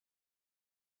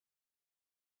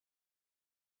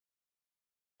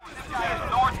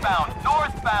northbound,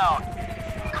 northbound.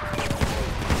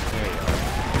 There you are.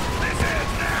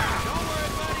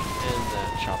 And that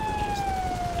chopper just...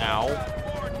 Ow.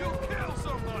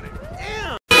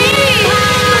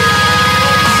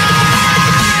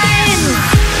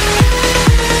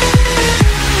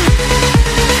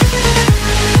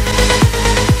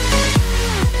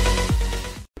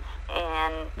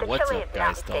 What's up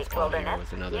guys, Stealth here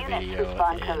with another video,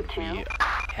 and we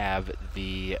have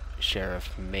the Sheriff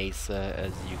Mesa,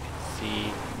 as you can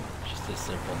see, just a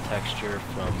simple texture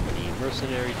from the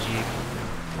Mercenary Jeep,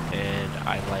 and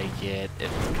I like it.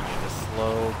 It's kind of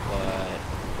slow, but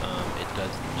it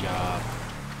does the job,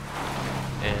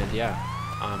 and yeah,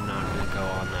 I'm not going to go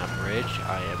on that bridge.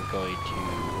 I am going to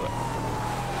do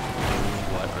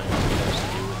what I'm supposed to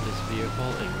do with this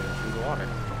vehicle and go through the water.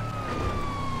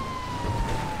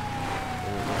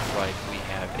 It looks like we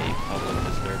have a public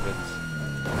disturbance.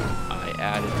 I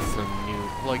added some new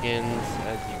plugins.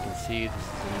 As you can see, this is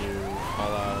a new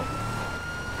callout,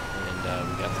 and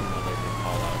we got some other new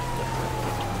callouts that we're going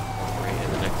to incorporate in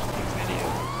the next few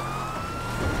videos.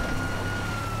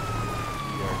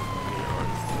 We are coming on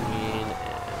screen,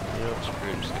 and you know, screw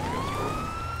it, I'm just going to go through.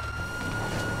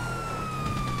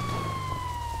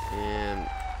 And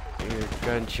your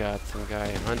gunshot, some guy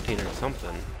hunting or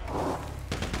something.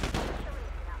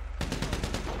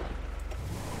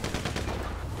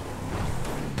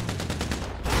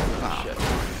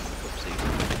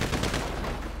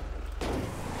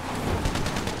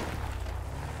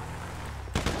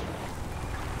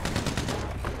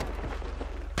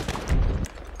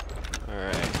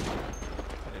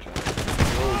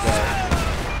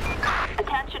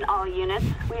 Units,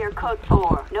 we are code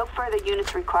 4. No further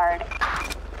units required.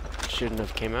 Shouldn't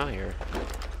have came out here.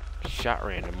 Shot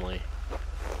randomly.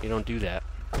 You don't do that.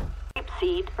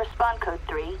 Seed, respond code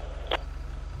 3.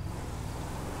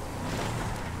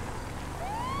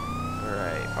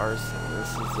 Alright, arson. This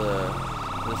is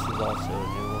also a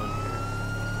new one here.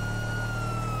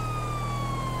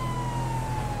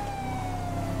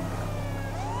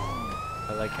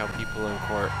 I like how people in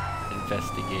court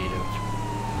investigative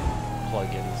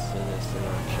plugins to this, and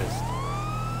not just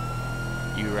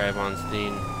you arrive on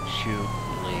scene, shoot,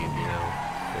 and leave, you know.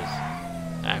 There's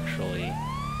actually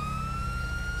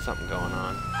something going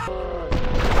on.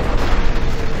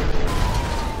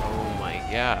 Oh my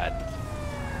god.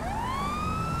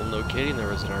 Well, no kidding, there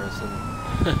was an arson.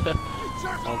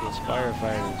 All those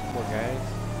firefighting, these poor guys.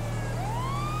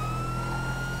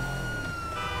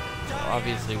 Well,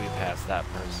 obviously we passed that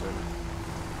person.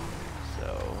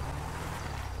 So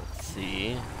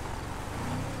see.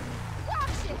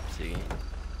 Let's see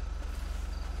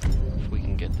if we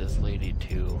can get this lady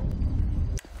to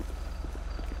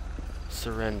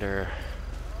surrender.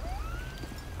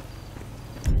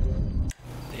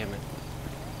 Damn it.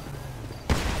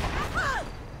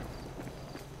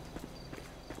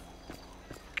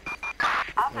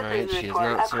 Alright, she's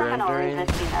not surrendering. In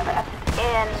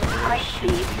great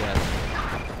speed.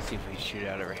 Let's see if we shoot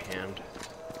out of her hand.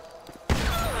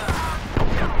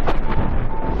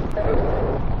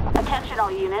 Attention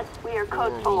all units, we are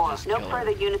code 4. No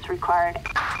further units required.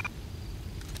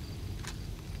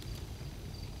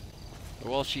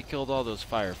 Well, she killed all those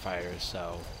firefighters,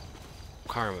 so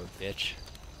karma, bitch.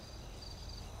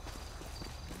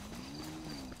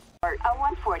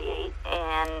 148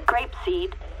 and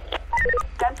grapeseed.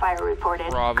 Gunfire reported.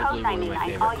 Probably code one of my 99.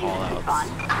 favorite All units callouts respond.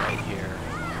 right here.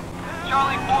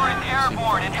 Charlie 4 is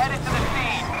airborne and headed to the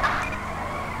scene.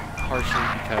 Partially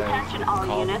because Attention we all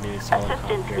call the units, news assistance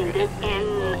helicopter needed and they in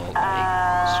will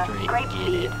like straight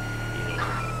grapeseed. get it. You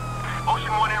know?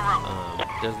 Ocean 1 en route.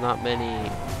 There's not many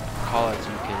callouts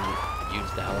you can use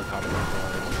the helicopter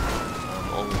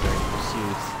for, only during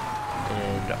pursuits.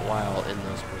 And while in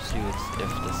those pursuits, if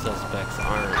the suspects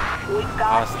aren't We've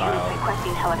got hostile, units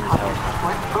requesting helicopter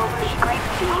support over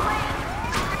grapeseed.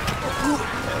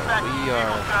 We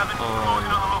are on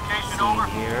scene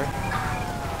here.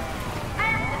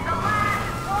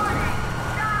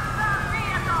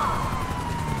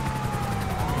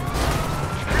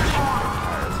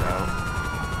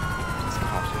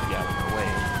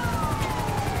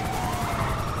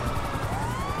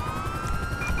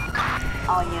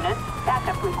 All units,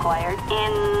 backup required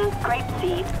in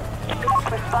grapeseed.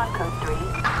 Respond code 3.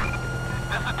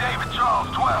 This is David Charles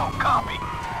 12. Copy.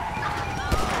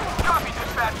 Copy,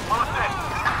 dispatch. Well said.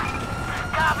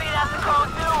 Copy, that's the code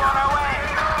 2 on our way.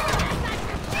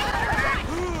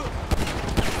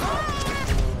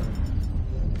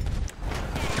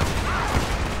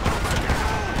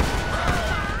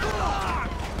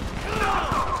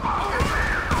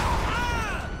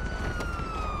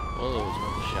 Whoa, that was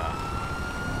another shot.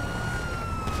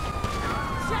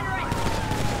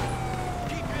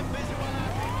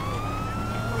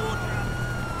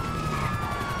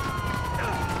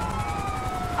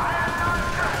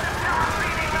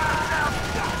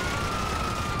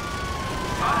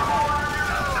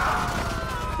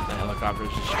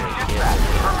 Where's the straight Dispatch,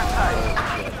 perfect sight. Oh,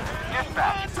 shit.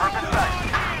 Dispatch, perfect sight.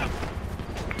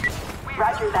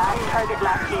 Roger that. Target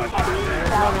last seen heading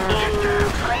south in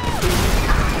Great Sea.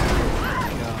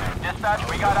 Dispatch,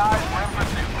 we got eyes. We're in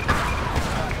pursuit.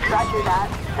 Roger that.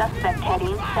 Suspect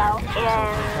heading south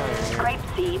in Great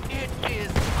Sea.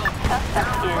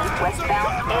 Suspect is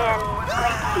westbound in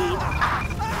Great Sea.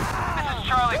 This is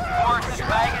Charlie 4. This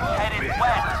wagon's headed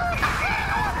west.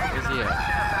 Where's he at?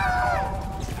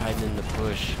 He's hiding in the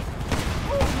bush.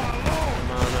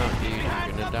 Come on up, dude.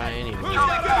 You're gonna die anyway.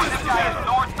 Charlie 4, this guy is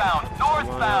northbound. Come on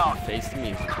Northbound. up. Face the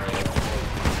music, man.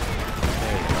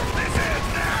 There you go.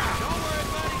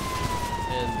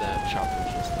 And that chopper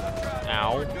just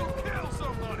ow.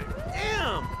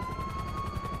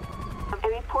 A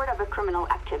report of a criminal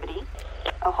activity.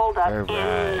 A holdup in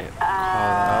Great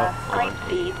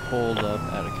Sea. Hold up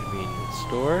at a convenience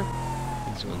store.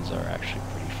 These ones are actually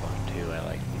pretty fun too. I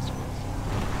like these ones.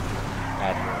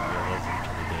 Add more realism to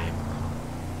the game.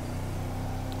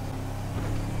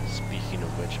 Speaking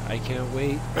of which, I can't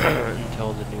wait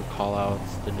until the new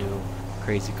callouts, the new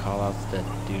crazy callouts that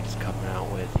dude's coming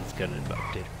out with. He's got an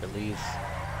updated release.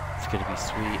 It's gonna be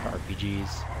sweet,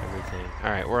 RPGs, everything.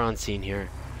 Alright, we're on scene here.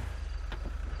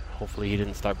 Hopefully he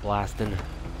didn't start blasting.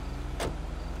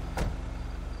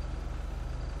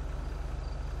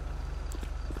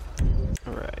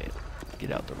 Alright,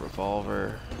 get out the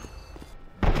revolver.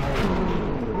 A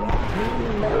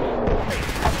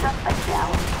suspect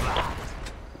down.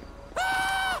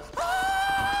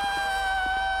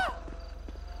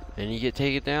 And you get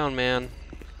take it down, man.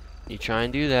 You try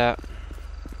and do that.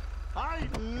 I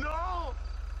know.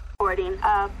 Boarding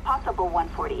possible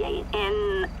 148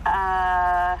 in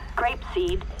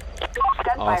Grapeseed.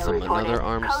 Gunfire Awesome, reported. another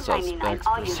armed Code 99, suspect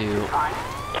all units pursuit. respond.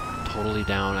 Totally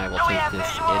down. I will Do we take have this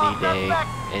visual on any day, suspect?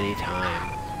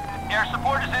 anytime. Air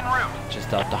support is en route.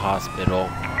 Just out the hospital.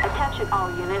 Attention all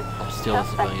units. I'll steal a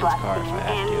Suspect civilian's car if I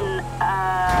blasting have to.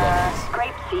 in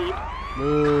Grapeseed.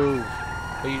 Move!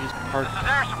 Oh, you just parked This is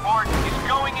air support. He's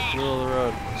going in the east. middle of the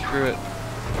road. Screw it.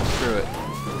 Screw it.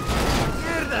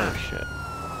 Oh, shit.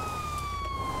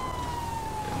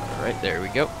 Alright, there we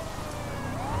go.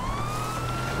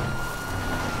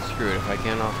 Screw it. If I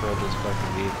can't off-road this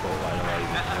fucking vehicle, why do I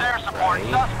even This is have air it, support.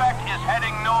 right? Suspect is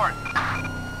heading north.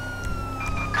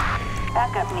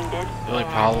 Backup needed. The only in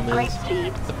problem is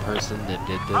Grapeseed. the person that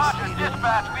did this, Roger, he didn't.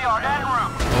 dispatch. We are en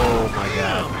route. Oh my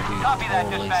god, dude, Copy that,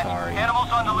 totally dispatch. sorry. Animals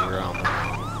on the You loose. were on the,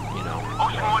 you know.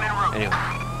 Ocean 1 en route. Anyway,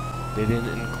 they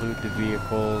didn't include the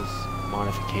vehicle's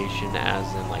modification as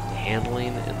in like the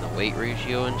handling and the weight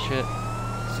ratio and shit.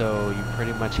 So you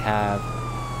pretty much have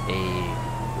a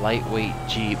lightweight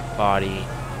Jeep body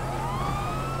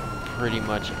pretty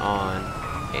much on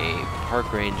a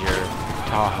Park Ranger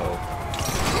Tahoe.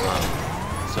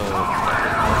 So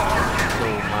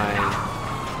my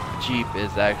Jeep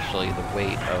is actually the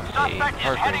weight of a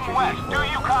Park Ranger vehicle,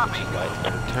 which is why it's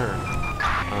going to turn.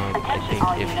 I think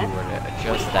if you were to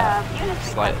adjust that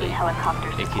slightly, it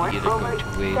could either go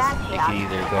two ways. It could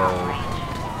either go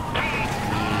me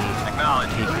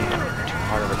taking too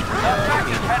hard of a turn,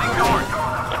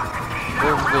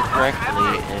 or go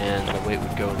correctly, and the weight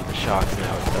would go to the shocks, and I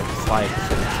would start to slide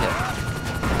instead of tip.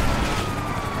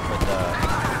 But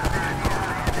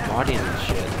the modding and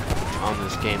shit on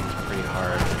this game is pretty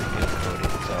hard in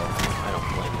coding, so I don't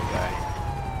blame the guy.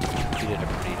 He did a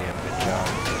pretty damn good job.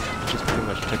 Just pretty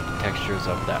much took the textures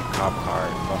of that cop car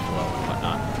and Buffalo and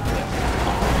whatnot and put it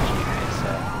on the Jeep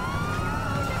instead.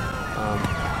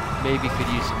 Maybe could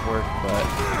use some work, but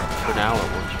for now it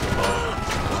works real well.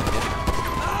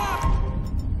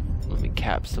 Let me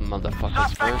cap some motherfuckers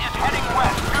Suspect first. is heading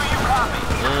west. Do you copy?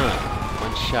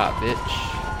 One shot, bitch.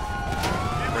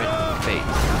 Right in the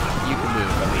face. You can move.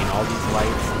 I mean, all these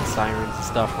lights and sirens and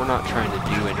stuff, we're not trying to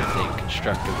do anything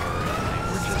constructive or anything.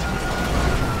 We're just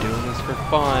doing this for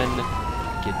fun.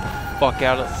 Get the fuck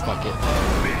out of fuck it.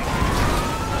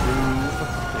 Move.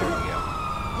 There we go.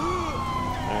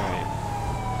 Alright.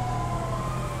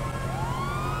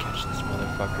 Catch this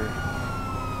motherfucker.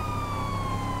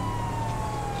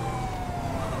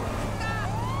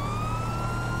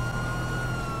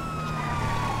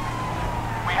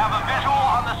 We have a visual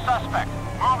on the suspect.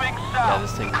 Moving Yeah, south.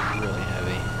 this thing is really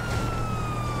heavy.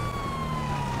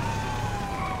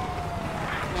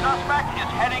 Suspect is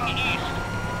heading east.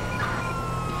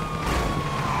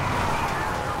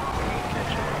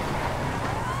 Catch him.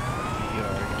 We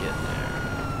are getting there.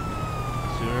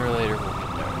 Sooner or later we'll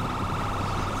get there.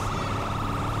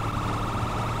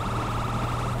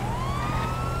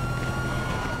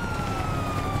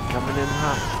 Coming in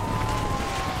hot.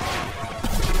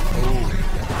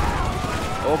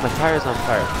 Oh, my tire's on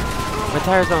fire. My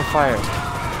tire's on fire.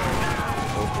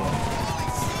 Oh boy.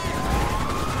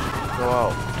 Go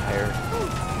out, tire.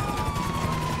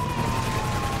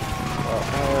 Go out,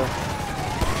 tire.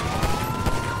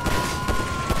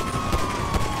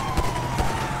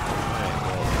 Alright,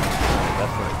 well,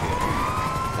 that's not good.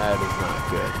 That is not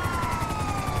good.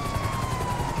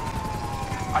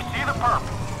 I see the perp.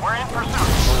 We're in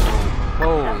pursuit.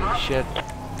 Holy shit.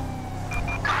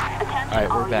 Attention Alright,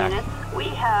 we're all back. units. We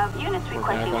have units We're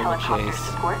requesting back on the helicopter chase.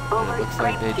 support And over it looks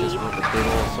like they just went a big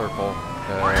old circle.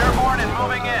 We're airborne and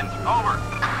moving in. Over.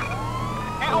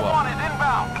 Eagle 1 is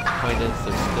inbound. Acquaintance,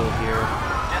 they're still here.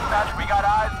 Dispatch, we got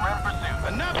eyes. We're in pursuit.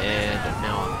 And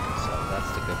now I'm so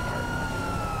that's the good part.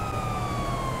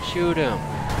 Shoot him!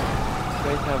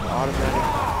 You guys have automatic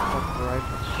fucking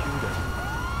rifles. Shoot him.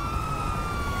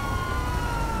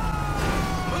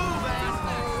 Move,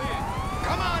 asshole.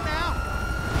 Come on now.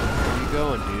 Where you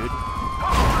going, dude?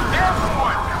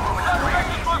 Airport. Suspect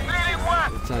proceeding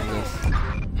west. What's on this?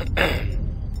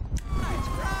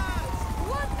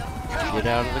 Get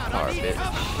out of the car, bitch.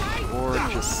 Or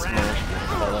just smash my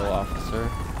fellow officer.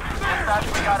 Dispatch,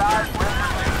 we got eyes. We're in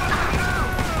pursuit.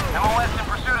 MOS in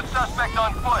pursuit of suspect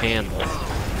on foot. Handle.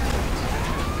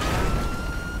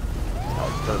 Oh,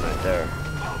 it's done right there.